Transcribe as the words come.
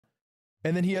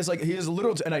And then he has a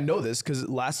little, and I know this because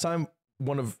last time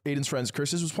one of Aiden's friends,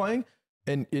 Chris's, was playing,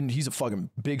 and he's a fucking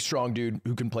big, strong dude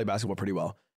who can play basketball pretty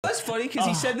well. That's funny because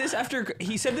he said this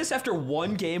after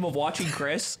one game of watching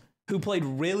Chris, who played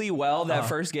really well that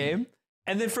first game,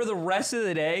 and then for the rest of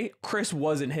the day, Chris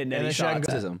wasn't hitting any shots.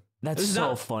 That's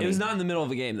so funny. It was not in the middle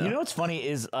of a game though. You know what's funny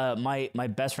is my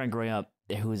best friend growing up,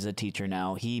 who is a teacher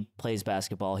now, he plays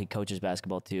basketball, he coaches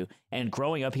basketball too, and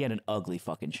growing up he had an ugly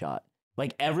fucking shot.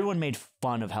 Like everyone made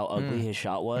fun of how ugly his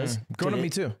shot was. Growing up, me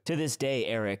too. To this day,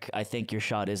 Eric, I think your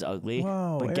shot is ugly.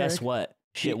 Whoa, but Eric. guess what?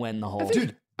 Shit went in the hole.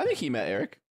 Dude, I think he met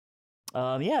Eric.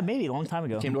 Yeah, maybe a long time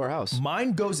ago. Came to our house.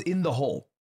 Mine goes in the hole.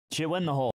 Shit went in the hole.